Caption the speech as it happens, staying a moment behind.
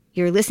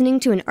You're listening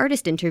to an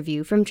artist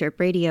interview from Chirp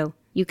Radio.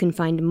 You can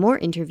find more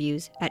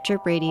interviews at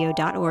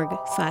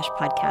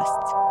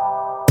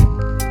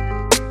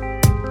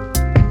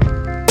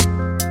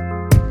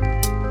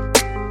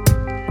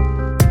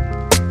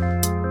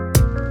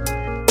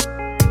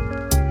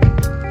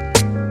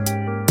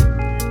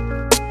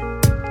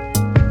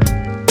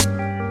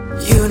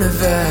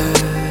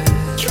Universe,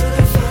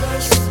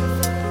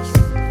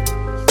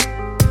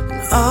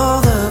 and all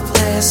the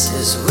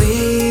places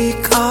we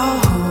call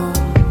home.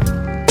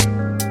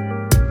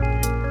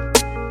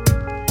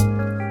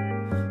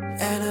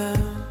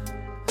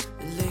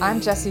 I'm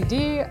Jessi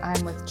D,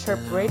 I'm with Chirp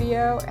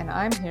Radio, and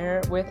I'm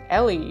here with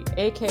Ellie,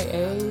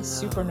 aka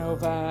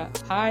Supernova.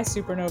 Hi,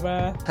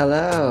 Supernova.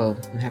 Hello,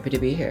 I'm happy to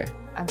be here.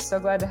 I'm so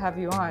glad to have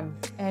you on.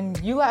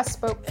 And you last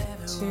spoke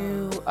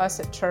to us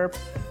at Chirp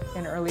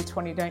in early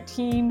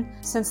 2019.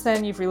 Since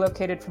then, you've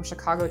relocated from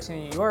Chicago to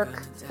New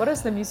York. What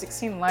is the music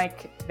scene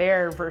like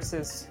there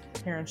versus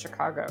here in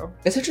Chicago?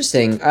 It's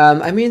interesting.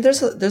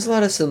 There's a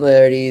lot of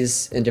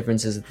similarities and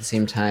differences at the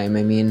same time.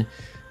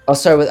 I'll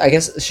start with, I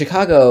guess,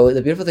 Chicago.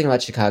 The beautiful thing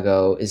about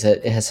Chicago is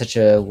that it has such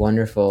a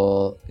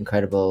wonderful,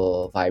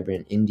 incredible,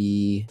 vibrant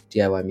indie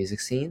DIY music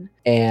scene.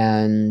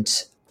 And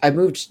I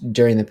moved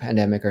during the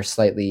pandemic, or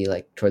slightly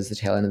towards the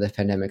tail end of the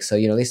pandemic. So,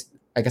 at least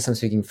I guess I'm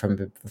speaking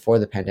from before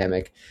the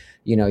pandemic.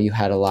 You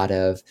had a lot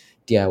of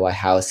DIY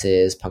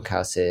houses, punk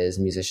houses,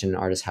 musician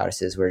artist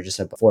houses where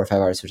just 4 or 5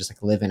 artists would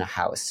just live in a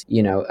house,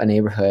 a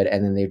neighborhood,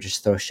 and then they would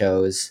just throw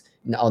shows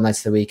all nights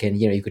of the week. And,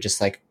 you could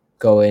just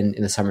go in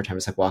the summertime,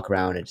 just walk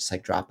around and just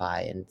drop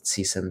by and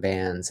see some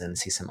bands and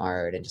see some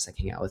art and just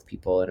hang out with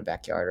people in a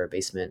backyard or a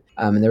basement.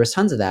 And there was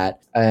tons of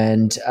that.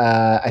 And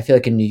I feel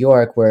like in New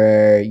York,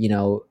 where,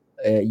 you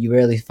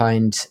rarely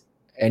find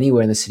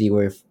anywhere in the city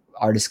where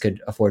artists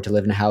could afford to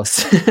live in a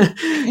house,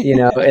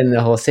 in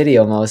the whole city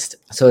almost.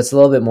 So it's a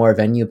little bit more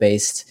venue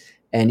based.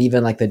 And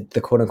even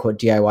the quote unquote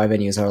DIY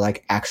venues are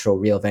actual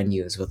real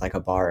venues with a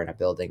bar and a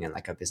building and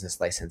a business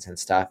license and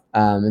stuff.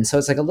 And so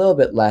it's a little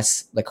bit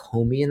less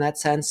homey in that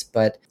sense.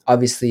 But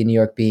obviously New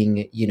York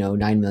being,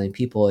 9 million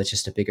people, it's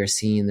just a bigger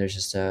scene. There's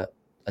just a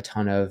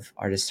ton of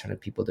artists, ton of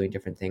people doing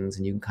different things,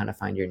 and you can kind of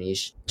find your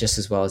niche just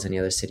as well as any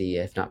other city,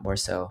 if not more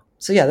so.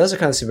 So yeah, those are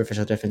kind of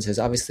superficial differences.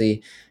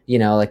 Obviously,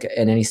 in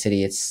any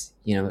city, it's,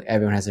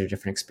 everyone has their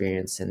different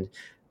experience. And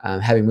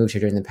having moved here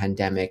during the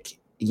pandemic,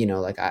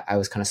 I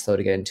was kind of slow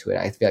to get into it.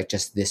 I feel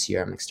just this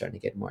year I'm starting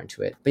to get more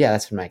into it. But yeah,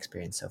 that's been my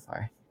experience so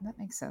far. That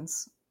makes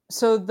sense.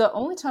 So the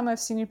only time I've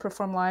seen you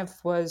perform live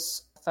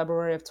was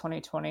February of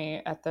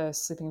 2020 at the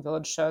Sleeping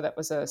Village show. That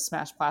was a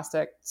Smash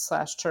Plastic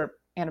 / Chirp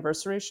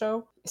anniversary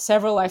show.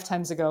 Several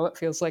lifetimes ago, it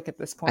feels like at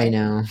this point. I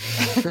know.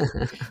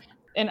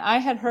 And I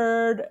had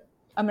heard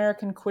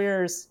American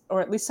Queers,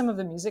 or at least some of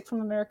the music from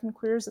American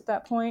Queers at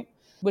that point,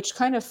 which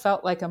kind of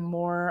felt like a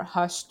more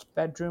hushed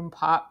bedroom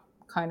pop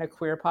kind of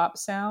queer pop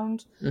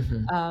sound.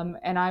 Mm-hmm.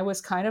 And I was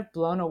kind of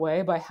blown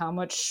away by how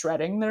much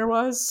shredding there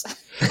was.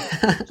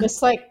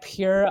 Just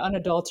pure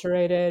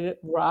unadulterated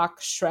rock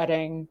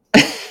shredding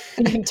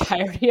the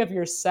entirety of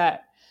your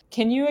set.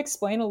 Can you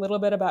explain a little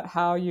bit about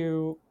how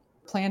you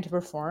plan to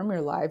perform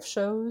your live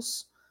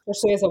shows,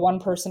 especially as a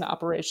one-person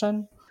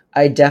operation?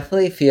 I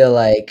definitely feel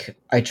like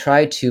I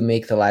try to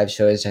make the live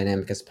show as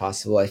dynamic as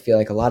possible. I feel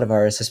like a lot of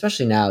artists,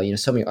 especially now,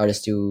 so many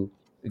artists do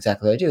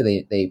exactly what I do.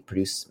 They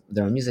produce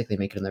their own music, they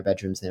make it in their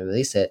bedrooms, and they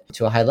release it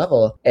to a high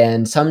level.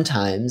 And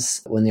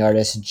sometimes when the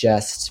artist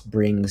just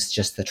brings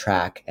just the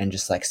track and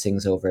just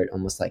sings over it,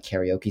 almost like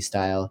karaoke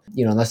style,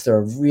 unless they're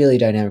a really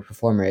dynamic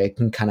performer, it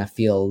can kind of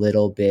feel a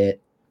little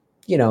bit,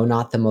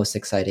 not the most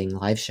exciting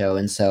live show.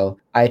 And so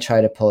I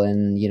try to pull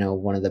in,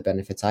 one of the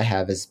benefits I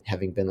have is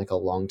having been a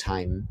long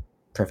time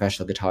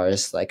professional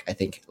guitarist. I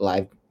think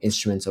live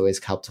instruments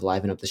always help to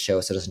liven up the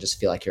show, so it doesn't just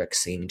feel like you're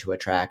singing to a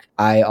track.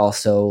 I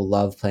also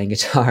love playing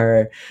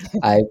guitar.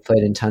 I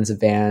played in tons of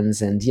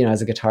bands, and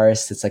as a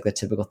guitarist, it's the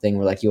typical thing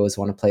where you always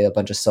want to play a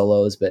bunch of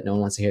solos, but no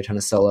one wants to hear a ton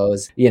of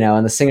solos,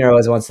 and the singer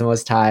always wants the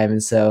most time.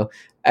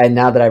 And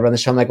now that I run the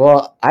show, I'm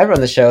well, I run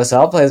the show, so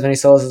I'll play as many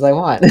solos as I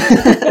want. And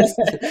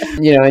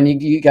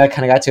you got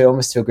to it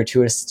almost to a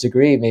gratuitous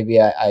degree. Maybe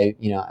I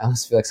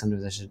almost feel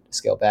sometimes I should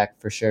scale back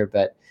for sure.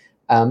 But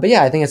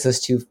yeah, I think it's those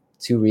two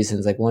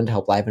reasons. One, to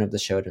help liven up the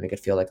show, to make it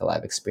feel like a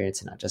live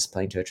experience and not just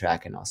playing to a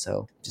track, and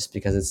also just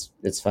because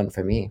it's fun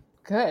for me.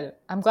 Good.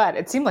 I'm glad.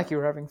 It seemed like you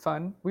were having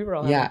fun. We were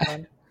all having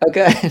fun. Oh,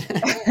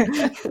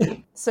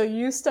 good. So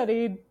you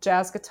studied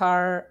jazz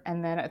guitar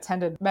and then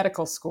attended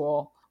medical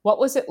school. What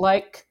was it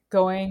like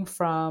going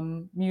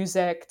from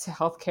music to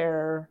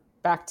healthcare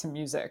back to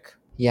music?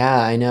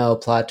 Yeah, I know.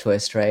 Plot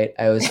twist, right?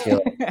 I always feel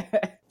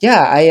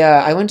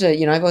I went to,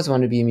 I've always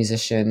wanted to be a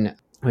musician.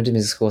 Went to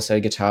music school,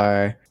 studied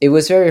guitar. It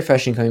was very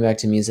refreshing coming back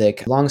to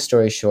music. Long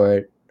story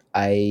short,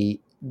 I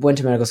went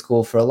to medical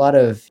school for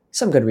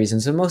some good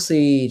reasons, but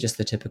mostly just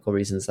the typical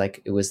reasons.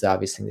 It was the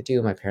obvious thing to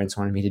do. My parents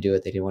wanted me to do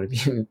it. They didn't want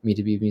me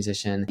to be a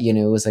musician.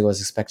 It was what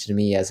was expected of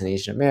me as an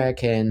Asian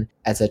American.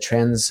 As a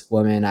trans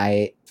woman,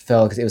 I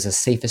felt it was the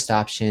safest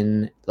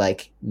option,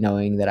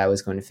 knowing that I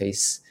was going to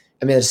face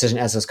I made a decision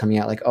as I was coming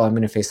out, like, oh, I'm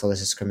going to face all this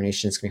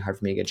discrimination. It's going to be hard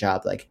for me to get a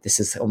job. Like, this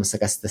is almost like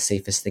the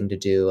safest thing to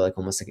do, like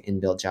almost like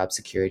inbuilt job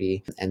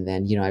security. And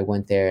then, I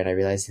went there and I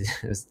realized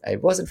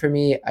it wasn't for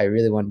me. I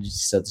really wanted to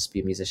still just be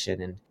a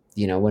musician, and,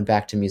 went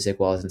back to music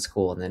while I was in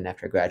school. And then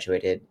after I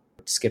graduated,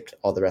 skipped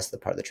all the rest of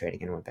the part of the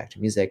training and went back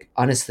to music.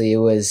 Honestly, it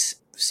was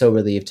so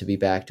relieved to be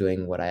back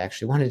doing what I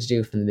actually wanted to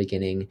do from the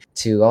beginning,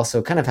 to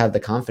also kind of have the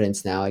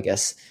confidence now, I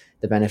guess,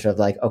 the benefit of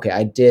like, okay,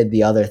 I did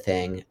the other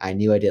thing. I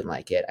knew I didn't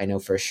like it. I know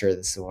for sure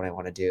this is what I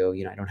want to do.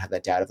 I don't have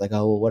that doubt of like,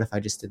 oh, well, what if I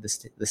just did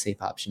the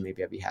safe option?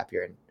 Maybe I'd be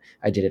happier. And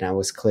I did it. And I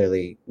was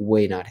clearly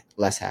way not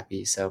less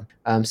happy. So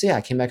yeah,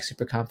 I came back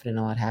super confident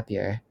and a lot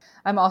happier.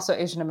 I'm also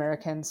Asian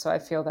American, so I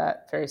feel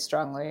that very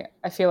strongly.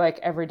 I feel like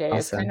every day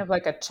is kind of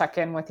like a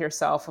check-in with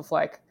yourself of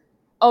like,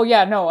 oh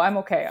yeah, no, I'm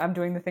okay. I'm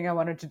doing the thing I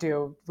wanted to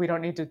do. We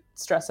don't need to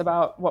stress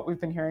about what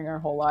we've been hearing our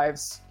whole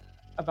lives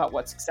about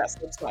what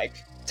success looks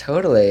like.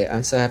 Totally.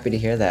 I'm so happy to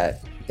hear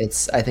that.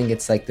 I think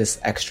it's like this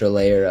extra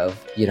layer of,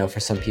 for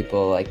some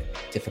people, like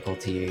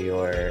difficulty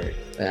or an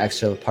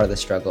extra part of the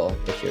struggle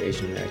if you're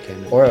Asian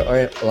American, or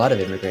a lot of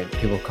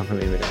people come from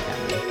immigrant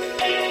families.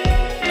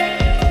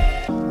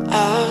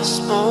 I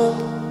smoke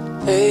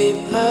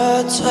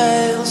paper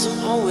trails,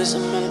 I'm always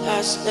on my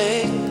last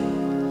leg. I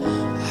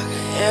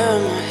can hear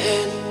in my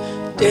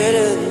head, day.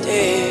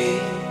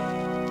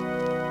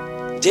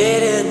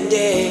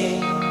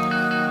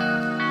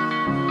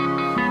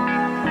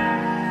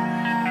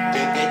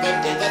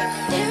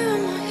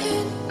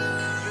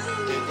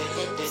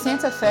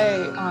 Santa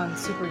Fe on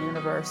Super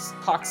Universe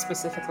talks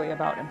specifically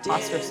about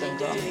imposter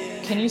syndrome.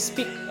 Can you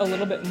speak a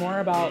little bit more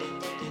about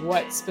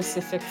what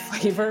specific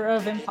flavor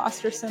of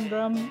imposter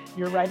syndrome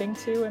you're writing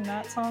to in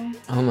that song?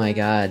 Oh my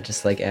God,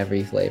 just like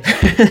every flavor.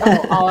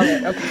 Oh, all of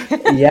it,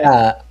 okay.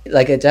 Yeah,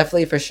 like it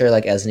definitely for sure,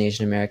 like as an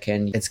Asian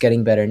American, it's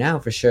getting better now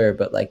for sure.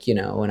 But like,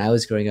 when I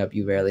was growing up,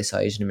 you rarely saw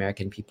Asian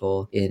American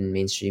people in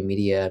mainstream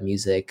media,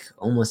 music,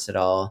 almost at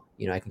all.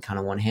 I can count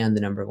on one hand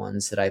the number of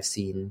ones that I've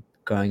seen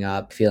growing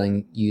up,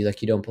 feeling you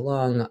don't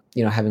belong,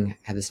 having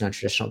had this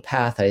non-traditional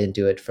path. I didn't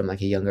do it from like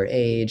a younger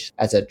age.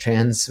 As a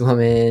trans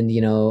woman,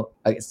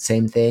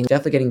 same thing.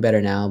 Definitely getting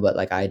better now, but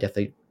like I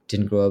definitely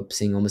didn't grow up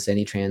seeing almost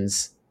any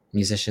trans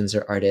musicians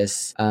or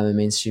artists in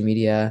mainstream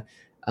media.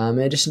 In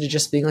addition to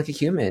just being like a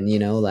human,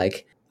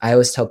 like I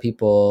always tell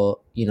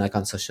people, like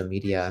on social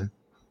media,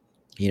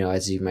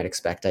 as you might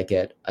expect, I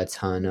get a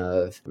ton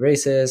of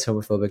racist,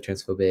 homophobic,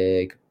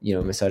 transphobic,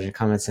 misogynist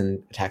comments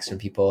and attacks from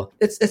people.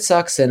 It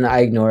sucks, and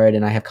I ignore it,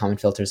 and I have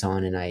comment filters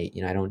on, and I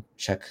don't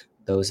check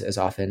those as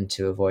often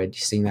to avoid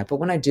seeing that. But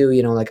when I do,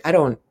 like I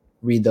don't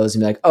read those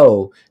and be like,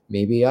 oh,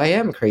 maybe I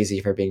am crazy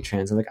for being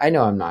trans. I'm like, I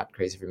know I'm not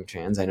crazy for being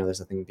trans. I know there's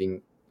nothing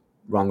being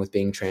wrong with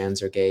being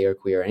trans or gay or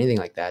queer or anything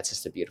like that. It's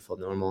just a beautiful,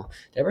 normal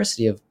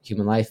diversity of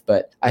human life.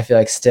 But I feel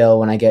like still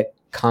when I get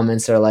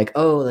comments that are like,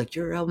 oh, like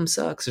your album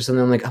sucks or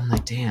something, I'm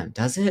like, damn,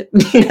 does it?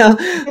 It's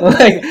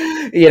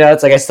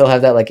like I still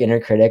have that like inner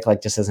critic,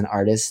 like just as an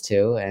artist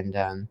too. And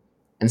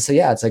so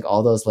yeah, it's like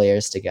all those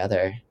layers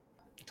together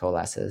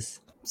coalesces.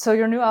 So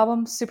your new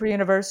album, Super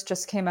Universe,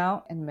 just came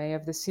out in May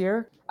of this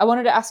year. I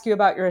wanted to ask you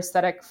about your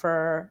aesthetic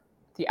for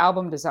the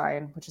album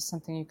design, which is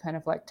something you kind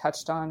of like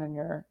touched on in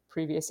your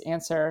previous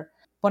answer.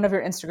 One of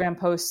your Instagram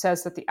posts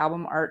says that the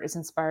album art is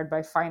inspired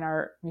by fine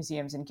art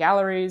museums and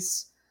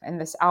galleries. And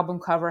this album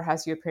cover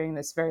has you appearing in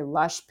this very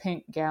lush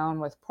pink gown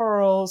with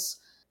pearls.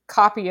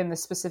 Copy in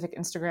this specific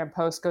Instagram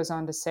post goes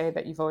on to say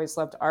that you've always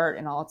loved art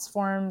in all its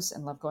forms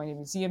and loved going to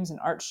museums and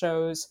art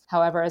shows.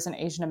 However, as an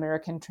Asian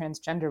American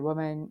transgender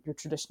woman, you're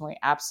traditionally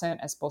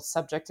absent as both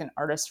subject and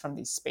artist from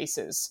these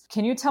spaces.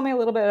 Can you tell me a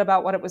little bit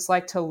about what it was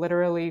like to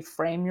literally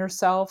frame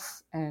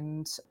yourself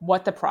and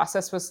what the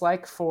process was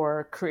like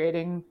for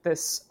creating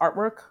this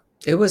artwork?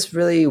 It was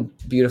really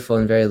beautiful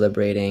and very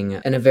liberating,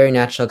 and a very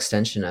natural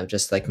extension of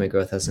just like my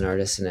growth as an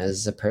artist and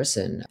as a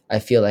person. I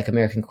feel like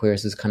American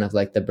Queers was kind of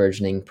like the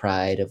burgeoning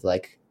pride of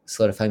like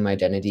solidifying my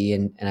identity.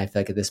 And I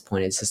feel like at this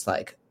point, it's just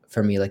like,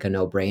 for me, like a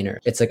no-brainer.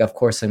 It's like, of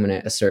course I'm going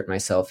to assert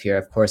myself here.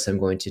 Of course I'm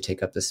going to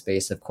take up the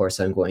space. Of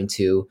course I'm going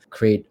to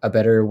create a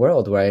better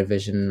world where I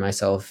envision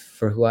myself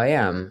for who I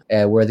am,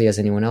 worthy as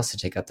anyone else to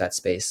take up that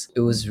space. It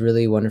was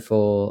really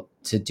wonderful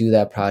to do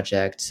that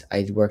project.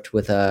 I worked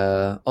with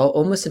a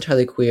almost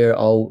entirely queer,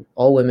 all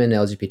women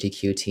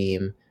LGBTQ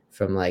team,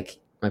 from like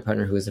my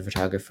partner who was the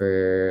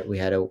photographer. We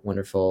had a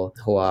wonderful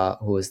Hoa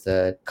who was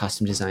the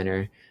costume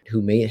designer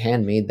who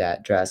handmade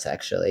that dress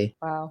actually.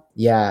 Wow.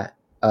 Yeah.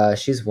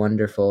 She's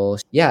wonderful.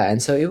 Yeah,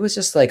 and so it was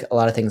just like a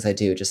lot of things I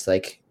do, just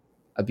like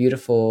a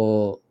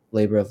beautiful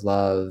labor of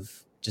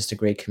love, just a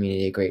great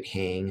community, a great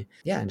hang.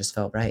 Yeah, and just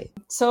felt right.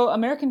 So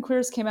American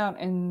Queers came out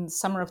in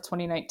summer of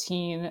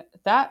 2019.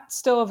 That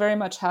still very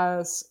much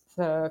has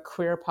the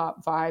queer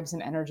pop vibes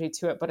and energy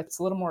to it, but it's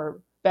a little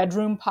more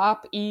bedroom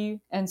pop-y.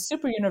 And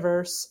Super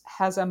Universe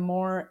has a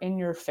more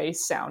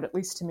in-your-face sound, at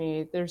least to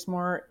me. There's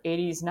more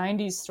 80s,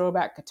 90s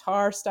throwback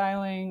guitar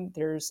styling.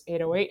 There's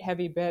 808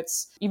 heavy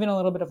bits, even a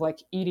little bit of like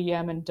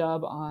EDM and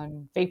dub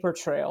on Vapor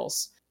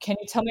Trails. Can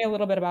you tell me a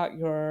little bit about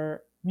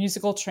your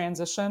musical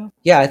transition?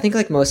 Yeah, I think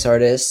like most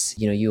artists,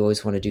 you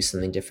always want to do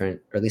something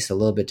different, or at least a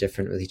little bit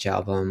different with each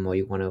album, or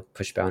you want to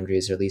push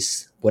boundaries, or at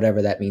least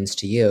whatever that means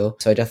to you.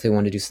 So I definitely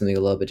want to do something a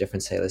little bit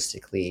different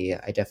stylistically.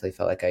 I definitely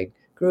felt like I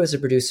grew as a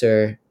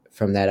producer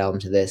from that album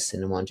to this,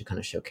 and I wanted to kind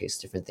of showcase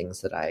different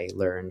things that I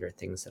learned, or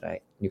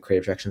new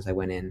creative directions I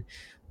went in.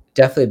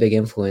 Definitely a big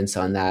influence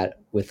on that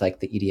with like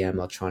the EDM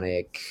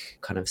electronic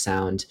kind of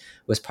sound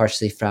was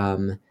partially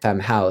from Femme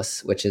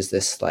House, which is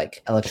this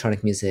like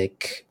electronic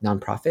music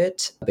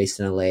nonprofit based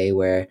in LA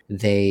where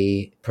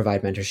they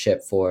provide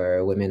mentorship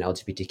for women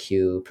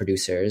LGBTQ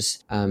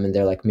producers. And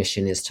their like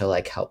mission is to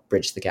like help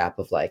bridge the gap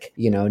of like,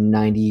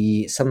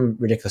 90, some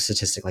ridiculous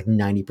statistic, like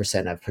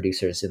 90% of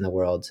producers in the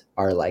world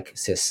are like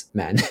cis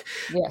men.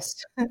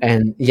 Yes.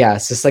 And yeah,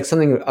 it's just like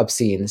something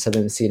obscene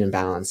and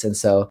balanced. And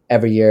so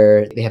every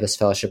year they have this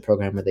fellowship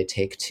program where they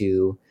take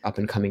two up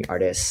and coming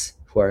artists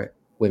who are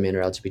women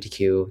or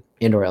LGBTQ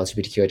and or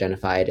LGBTQ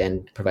identified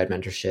and provide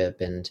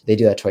mentorship. And they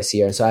do that twice a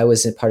year. And so I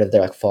was a part of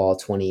their like fall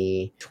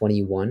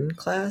 2021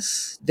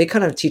 class. They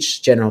kind of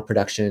teach general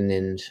production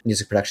and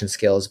music production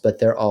skills, but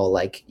they're all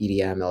like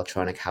EDM,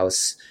 electronic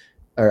house,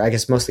 or I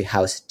guess mostly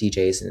house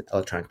DJs and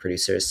electronic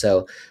producers.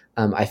 So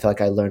I feel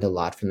like I learned a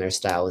lot from their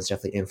style. Was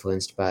definitely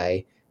influenced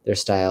by their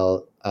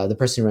style. The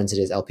person who runs it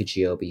is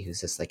LPGOB,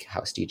 who's this like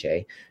house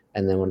DJ.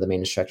 And then one of the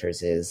main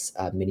instructors is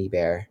Minnie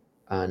Bear,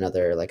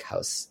 another like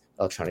house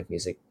electronic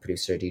music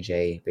producer,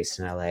 DJ based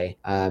in LA.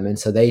 And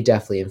so they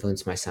definitely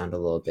influenced my sound a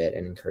little bit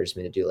and encouraged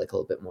me to do like a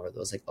little bit more of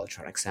those like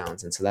electronic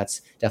sounds. And so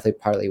that's definitely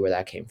partly where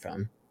that came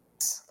from.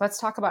 Let's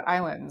talk about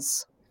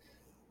Islands.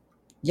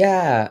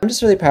 Yeah, I'm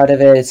just really proud of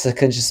it. It's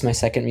just my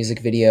second music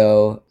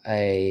video.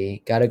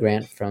 I got a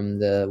grant from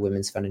the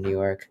Women's Fund of New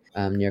York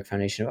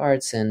Foundation of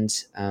Arts. And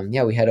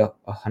we had a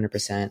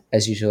 100%,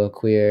 as usual,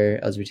 queer,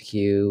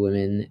 LGBTQ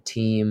women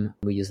team.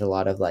 We used a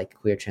lot of like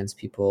queer trans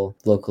people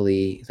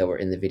locally that were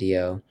in the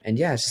video. And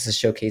yeah, it's just a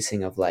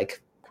showcasing of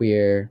like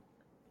queer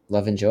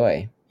love and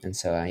joy. And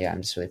so,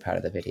 I'm just really proud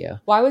of the video.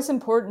 Why was it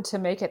important to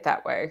make it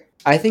that way?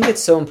 I think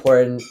it's so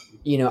important.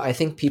 I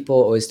think people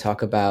always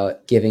talk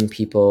about giving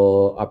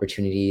people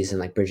opportunities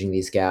and like bridging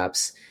these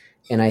gaps.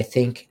 And I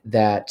think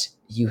that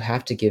you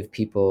have to give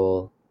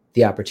people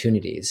the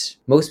opportunities.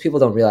 Most people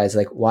don't realize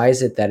like, why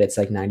is it that it's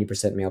like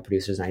 90% male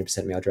producers,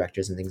 90% male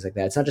directors and things like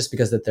that? It's not just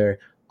because that they're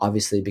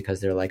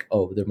like,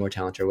 oh, they're more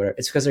talented or whatever.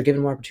 It's because they're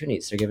given more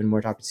opportunities. They're given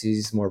more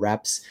opportunities, more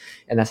reps.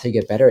 And that's how you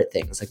get better at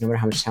things. Like no matter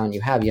how much talent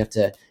you have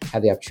to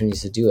have the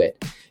opportunities to do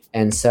it.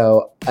 And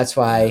so that's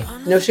why,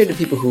 no shade to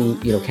people who,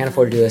 can't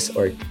afford to do this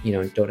or,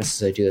 don't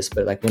necessarily do this.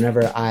 But like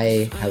whenever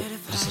I have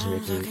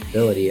decision-making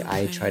ability,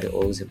 I try to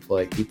always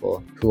employ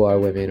people who are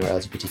women or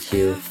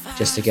LGBTQ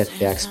just to get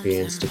that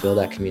experience, to build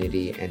that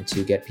community and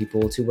to get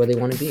people to where they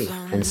want to be.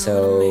 And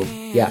so,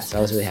 so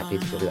I was really happy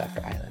to do that for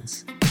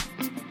Islands.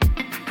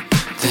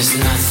 There's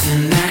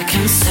nothing that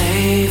can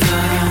save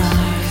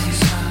us,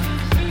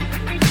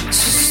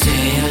 so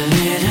stay a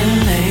little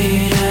later.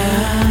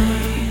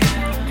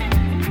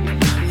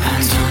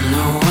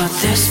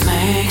 This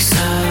makes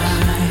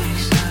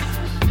us,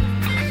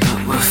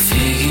 but we'll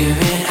figure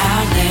it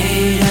out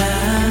later.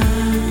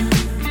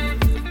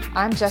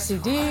 I'm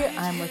Jessi D.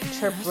 I'm with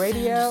Chirp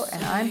Radio,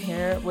 and I'm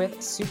here with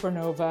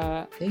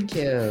Supernova. Thank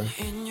you.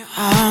 In your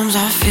arms,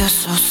 I feel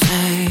so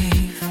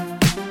safe.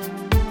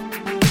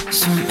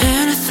 So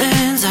many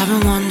things I've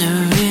been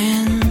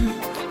wondering.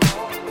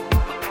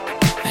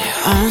 Your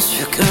arms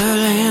feel good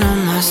laying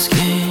on my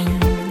skin.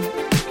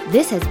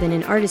 This has been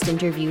an artist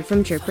interview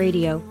from Chirp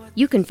Radio.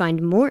 You can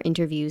find more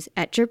interviews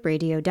at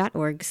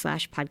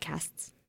chirpradio.org/podcasts.